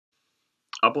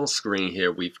Up on screen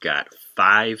here, we've got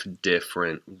 5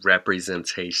 different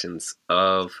representations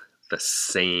of the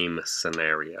same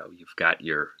scenario. You've got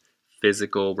your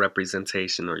physical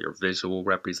representation or your visual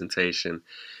representation.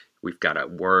 We've got a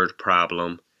word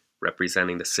problem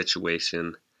representing the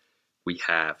situation. We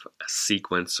have a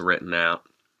sequence written out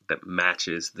that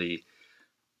matches the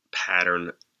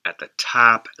pattern at the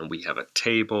top, and we have a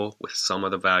table with some of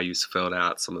the values filled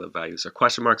out, some of the values are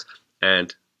question marks,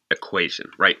 and equation,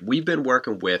 right? We've been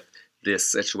working with this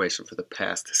situation for the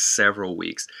past several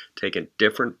weeks, taking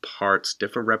different parts,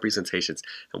 different representations,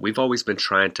 and we've always been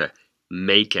trying to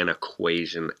make an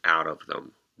equation out of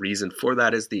them. Reason for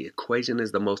that is the equation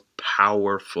is the most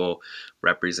powerful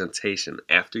representation.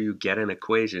 After you get an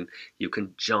equation, you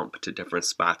can jump to different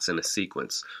spots in a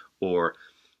sequence or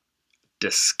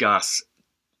discuss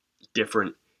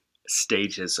different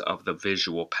stages of the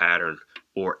visual pattern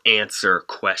or answer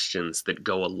questions that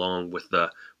go along with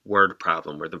the word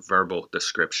problem or the verbal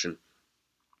description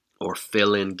or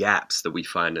fill in gaps that we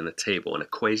find in a table. An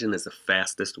equation is the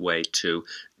fastest way to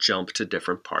jump to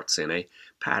different parts in a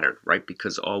pattern, right?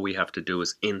 Because all we have to do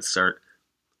is insert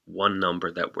one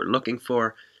number that we're looking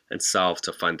for and solve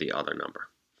to find the other number.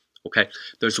 Okay,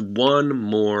 there's one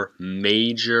more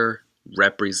major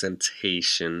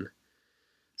representation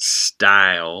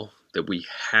style that we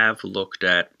have looked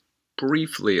at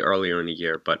briefly earlier in the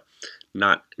year, but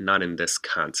not in this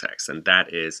context, and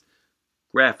that is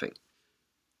graphing.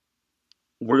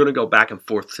 We're going to go back and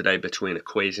forth today between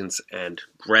equations and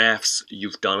graphs.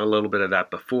 You've done a little bit of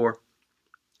that before.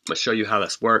 I'm going to show you how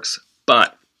this works,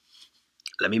 but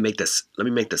let me make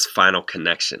this final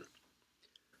connection.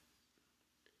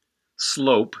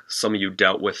 Slope, some of you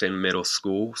dealt with in middle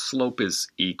school. Slope is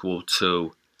equal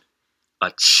to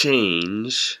a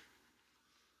change,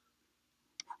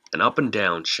 an up and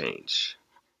down change,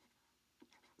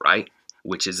 right?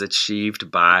 Which is achieved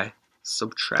by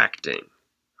subtracting,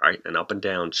 right? An up and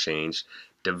down change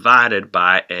divided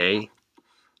by a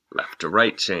left to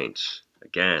right change.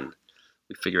 Again,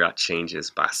 we figure out changes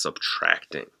by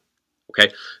subtracting.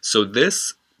 Okay, so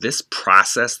this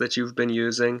process that you've been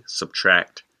using,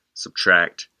 subtract,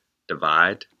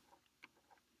 divide,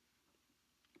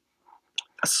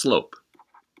 a slope.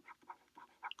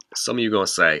 Some of you are going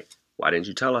to say, why didn't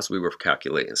you tell us we were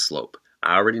calculating slope?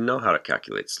 I already know how to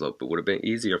calculate slope. It would have been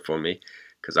easier for me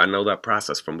because I know that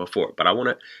process from before. But I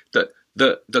want to,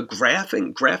 the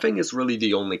graphing is really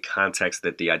the only context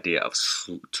that the idea of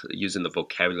using the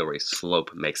vocabulary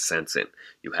slope makes sense in.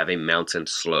 You have a mountain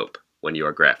slope when you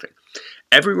are graphing.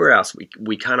 Everywhere else,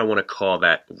 we kind of want to call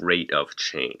that rate of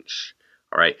change.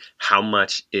 All right, how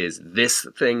much is this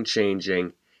thing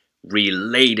changing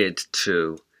related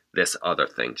to this other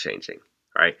thing changing,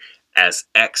 right? As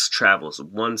X travels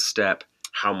one step,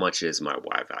 how much is my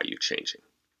Y value changing?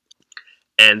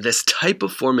 And this type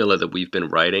of formula that we've been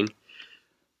writing,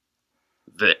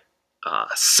 the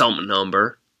some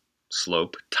number,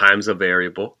 slope, times a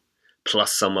variable,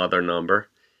 plus some other number,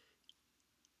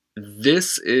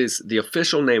 this is, the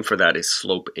official name for that is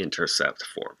Slope-Intercept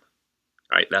Form.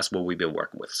 All right, that's what we've been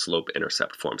working with,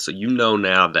 Slope-Intercept Form. So you know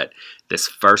now that this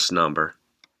first number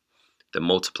that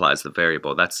multiplies the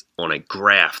variable, that's on a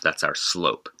graph, that's our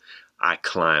slope. I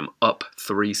climb up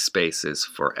 3 spaces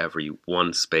for every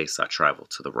 1 space I travel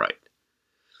to the right.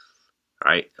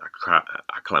 All right,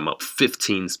 I climb up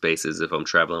 15 spaces if I'm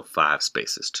traveling 5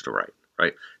 spaces to the right.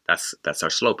 Right, that's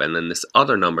our slope. And then this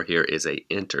other number here is a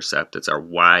intercept. It's our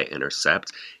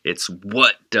y-intercept. It's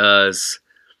what is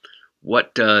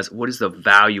the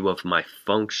value of my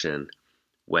function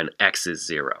when x is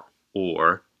 0,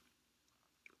 or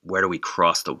where do we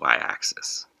cross the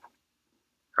y-axis?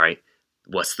 All right,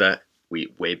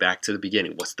 way back to the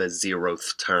beginning, what's the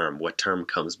 0th term? What term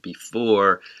comes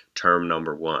before term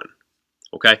number 1?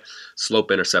 Okay,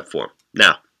 slope-intercept form.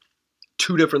 Now,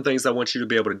 2 different things I want you to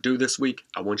be able to do this week.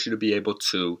 I want you to be able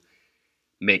to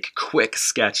make quick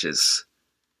sketches.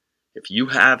 If you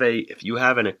have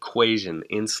an equation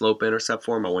in slope-intercept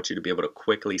form, I want you to be able to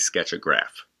quickly sketch a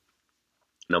graph.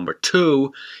 Number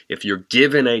 2, if you're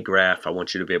given a graph, I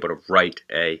want you to be able to write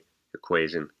a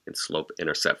equation in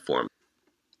slope-intercept form.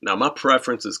 Now, my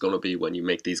preference is going to be when you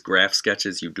make these graph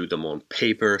sketches, you do them on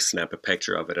paper, snap a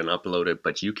picture of it and upload it,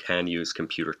 but you can use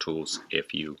computer tools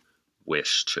if you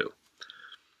wish to.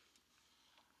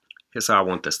 Here's how I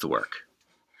want this to work.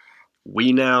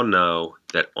 We now know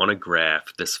that on a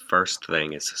graph, this first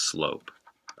thing is slope,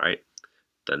 right?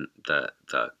 The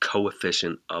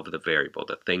coefficient of the variable,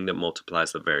 the thing that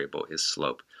multiplies the variable, is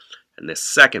slope. And this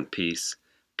second piece,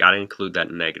 got to include that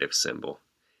negative symbol,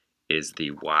 is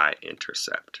the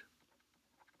y-intercept.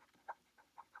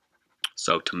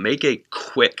 So to make a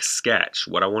quick sketch,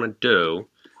 what I want to do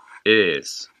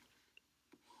is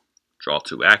draw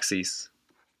two axes.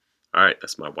 All right,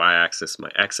 that's my y-axis,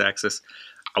 my x-axis.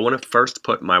 I want to first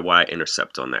put my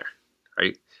y-intercept on there.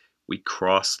 Right? We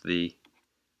cross the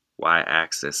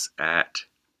y-axis at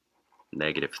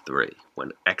 -3.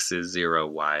 When x is 0,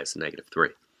 y is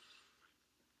 -3.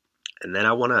 And then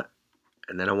I want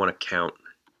to count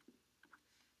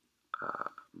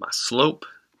my slope.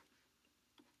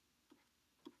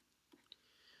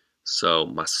 So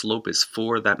my slope is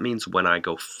 4. That means when I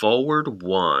go forward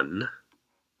one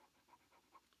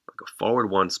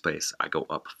space, I go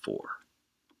up 4.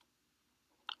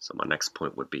 So my next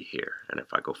point would be here. And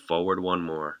if I go forward one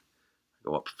more, I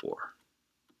go up 4.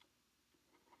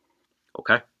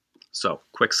 Okay? So,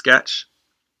 quick sketch.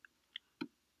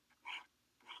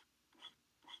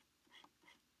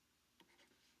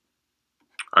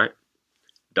 All right.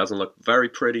 Doesn't look very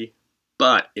pretty,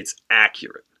 but it's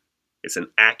accurate. It's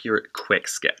an accurate, quick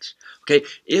sketch. Okay?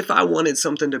 If I wanted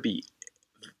something to be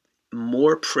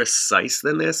more precise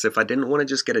than this, if I didn't want to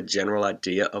just get a general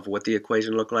idea of what the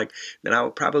equation looked like, then I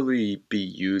would probably be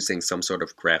using some sort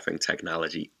of graphing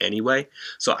technology anyway.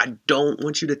 So I don't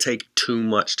want you to take too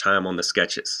much time on the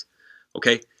sketches.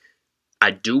 Okay? I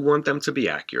do want them to be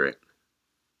accurate,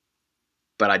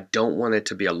 but I don't want it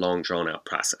to be a long, drawn-out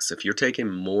process. If you're taking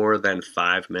more than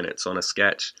 5 minutes on a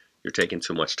sketch, you're taking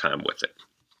too much time with it.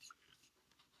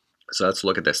 So let's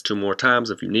look at this 2 more times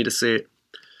if you need to see it.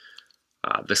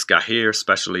 This guy here,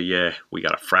 especially, yeah, we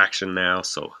got a fraction now,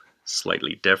 so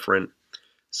slightly different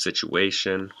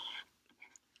situation.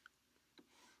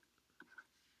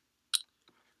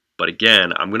 But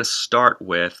again, I'm going to start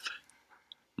with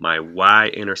my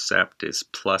y-intercept is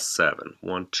 +7.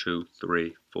 1, 2,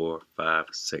 3, 4, 5,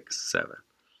 6, 7.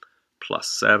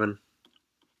 +7.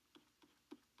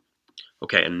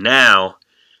 Okay, and now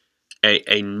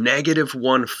a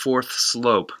 -1/4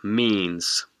 slope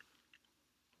means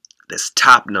this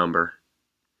top number,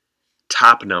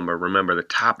 remember the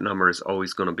top number is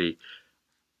always going to be,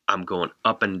 I'm going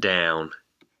up and down.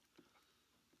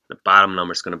 The bottom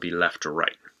number is going to be left to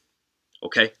right.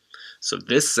 Okay? So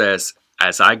this says,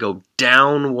 as I go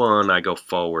down 1, I go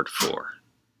forward 4.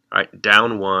 All right?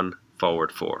 Down 1,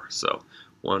 forward 4. So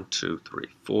 1, 2, 3,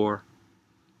 4.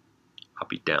 I'll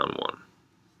be down 1.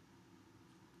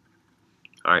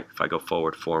 All right? If I go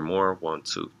forward 4 more, 1,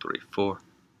 2, 3, 4.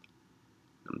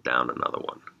 I'm down another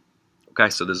 1. Okay,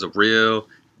 so there's a real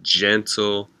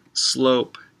gentle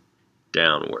slope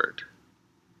downward.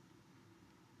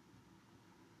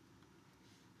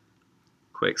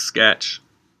 Quick sketch.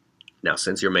 Now,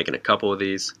 since you're making a couple of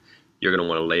these, you're going to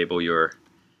want to label your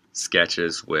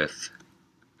sketches with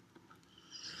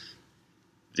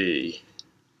the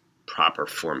proper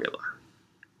formula.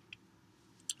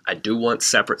 I do want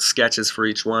separate sketches for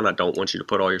each one. I don't want you to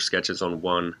put all your sketches on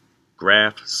one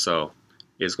graph, so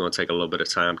it's going to take a little bit of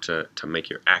time to make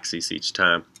your axes each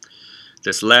time.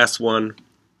 This last one,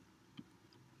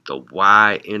 the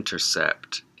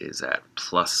y-intercept is at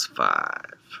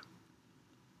 +5.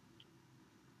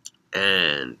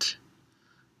 And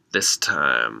this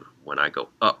time, when I go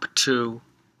up 2,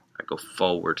 I go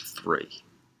forward 3.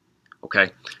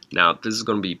 Okay? Now, this is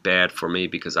going to be bad for me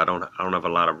because I don't have a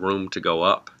lot of room to go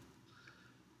up.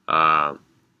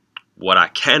 What I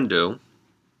can do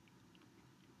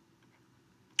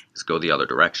is go the other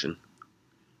direction,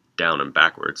 down and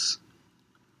backwards.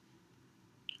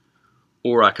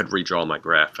 Or I could redraw my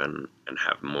graph and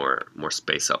have more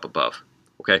space up above.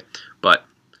 Okay? But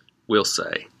we'll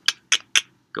say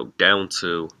go down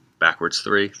 2, backwards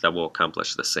 3. That will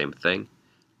accomplish the same thing.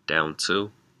 Down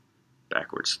 2,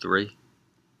 backwards 3.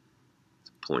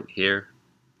 Point here.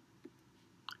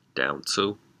 Down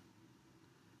 2,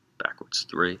 backwards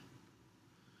 3.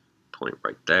 Point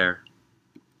right there.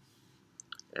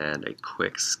 And a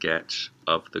quick sketch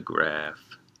of the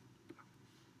graph.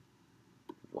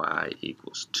 Y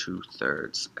equals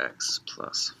 2/3 x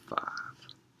plus 5.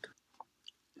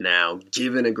 Now,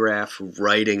 given a graph,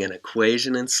 writing an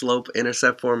equation in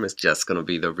slope-intercept form is just going to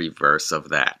be the reverse of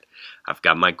that. I've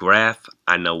got my graph.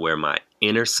 I know where my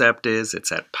intercept is.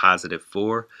 It's at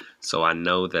 +4. So I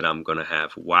know that I'm going to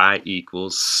have y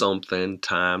equals something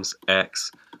times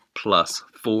x plus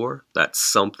 4. That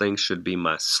something should be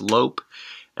my slope.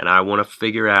 And I want to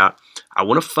figure out, I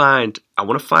want to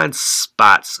find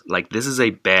spots. Like, this is a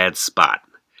bad spot.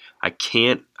 I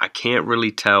can't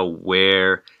really tell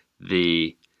where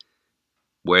the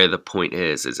point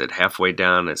is. Is it halfway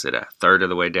down? Is it a third of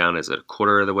the way down? Is it a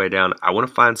quarter of the way down? I want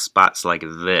to find spots like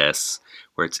this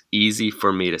where it's easy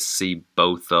for me to see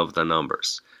both of the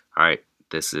numbers. All right,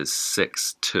 this is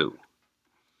 6, 2.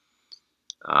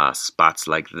 spots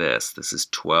like this. This is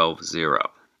 12,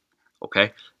 0.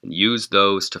 Okay? And use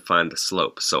those to find the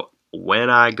slope. So when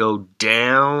I go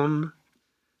down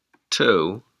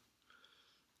 2,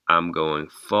 I'm going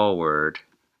forward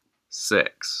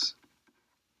 6.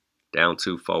 Down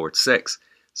 2, forward 6.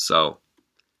 So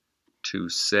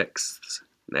 2/6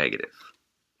 negative.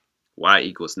 Y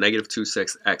equals negative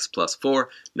 2/6 x plus 4.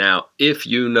 Now, if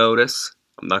you notice,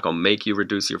 I'm not going to make you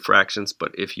reduce your fractions,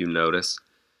 but if you notice,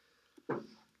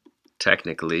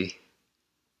 technically,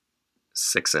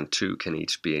 6 and 2 can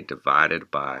each be divided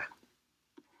by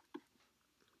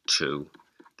 2.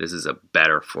 This is a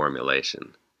better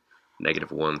formulation.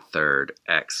 Negative 1/3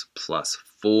 x plus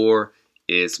 4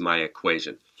 is my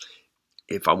equation.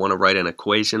 If I want to write an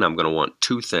equation, I'm going to want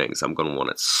 2 things. I'm going to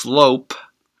want its slope.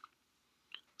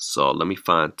 So let me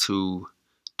find two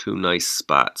nice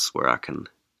spots where I can.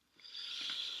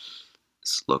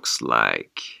 This looks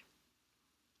like,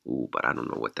 ooh, but I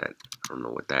don't know what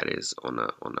that is on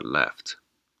the left.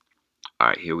 All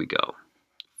right, here we go.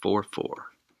 4,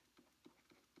 4.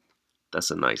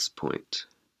 That's a nice point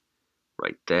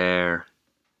right there,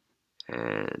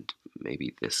 and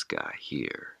maybe this guy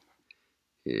here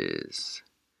is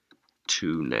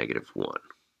 2, negative 1.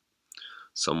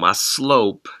 So my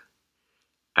slope,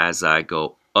 as I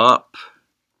go up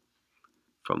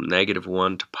from negative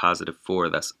 1 to positive 4,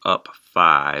 that's up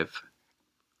 5.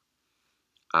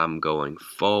 I'm going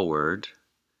forward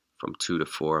from 2 to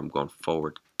 4, I'm going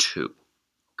forward 2.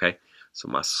 Okay, so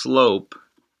my slope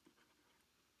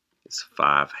is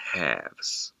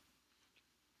 5/2.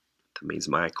 That means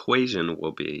my equation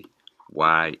will be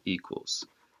y equals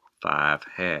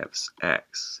 5/2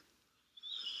 x.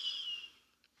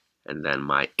 And then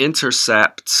my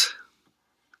intercept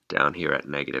down here at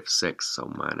negative 6, so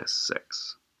minus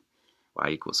 6. Y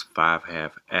equals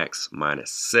 5/2 x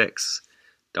minus 6.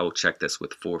 Double check this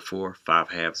with 4, 4.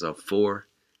 5/2 of 4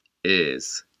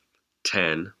 is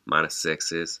 10 minus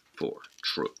 6 is 4.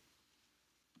 True.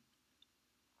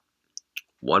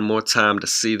 One more time to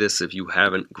see this if you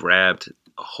haven't grabbed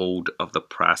a hold of the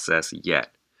process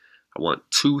yet. I want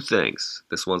 2 things.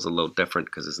 This one's a little different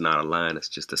because it's not a line, it's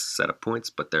just a set of points,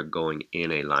 but they're going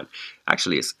in a line.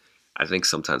 Actually, it's, I think,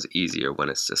 sometimes easier when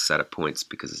it's a set of points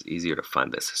because it's easier to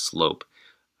find this slope.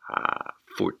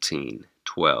 14,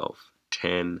 12,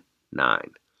 10,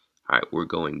 9. All right, we're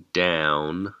going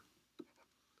down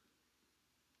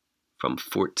from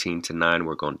 14 to 9.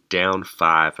 We're going down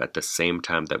 5 at the same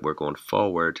time that we're going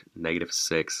forward. Negative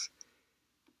 6,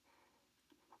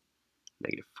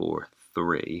 negative 4,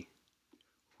 3.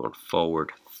 Going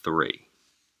forward 3.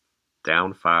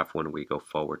 Down 5 when we go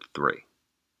forward 3.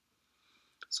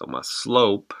 So my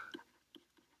slope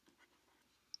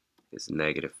is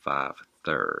negative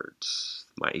 5/3.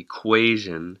 My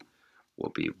equation will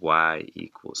be y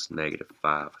equals negative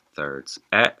 5/3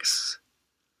 x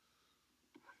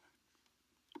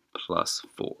plus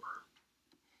 4.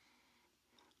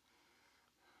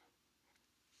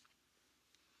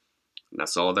 And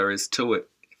that's all there is to it.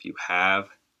 If you have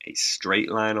a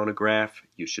straight line on a graph,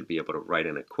 you should be able to write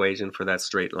an equation for that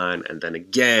straight line. And then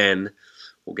again,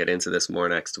 we'll get into this more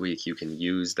next week, you can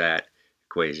use that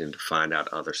equation to find out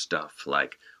other stuff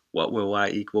like what will y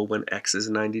equal when x is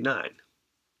 99?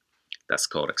 That's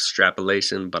called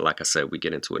extrapolation, but like I said, we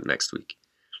get into it next week.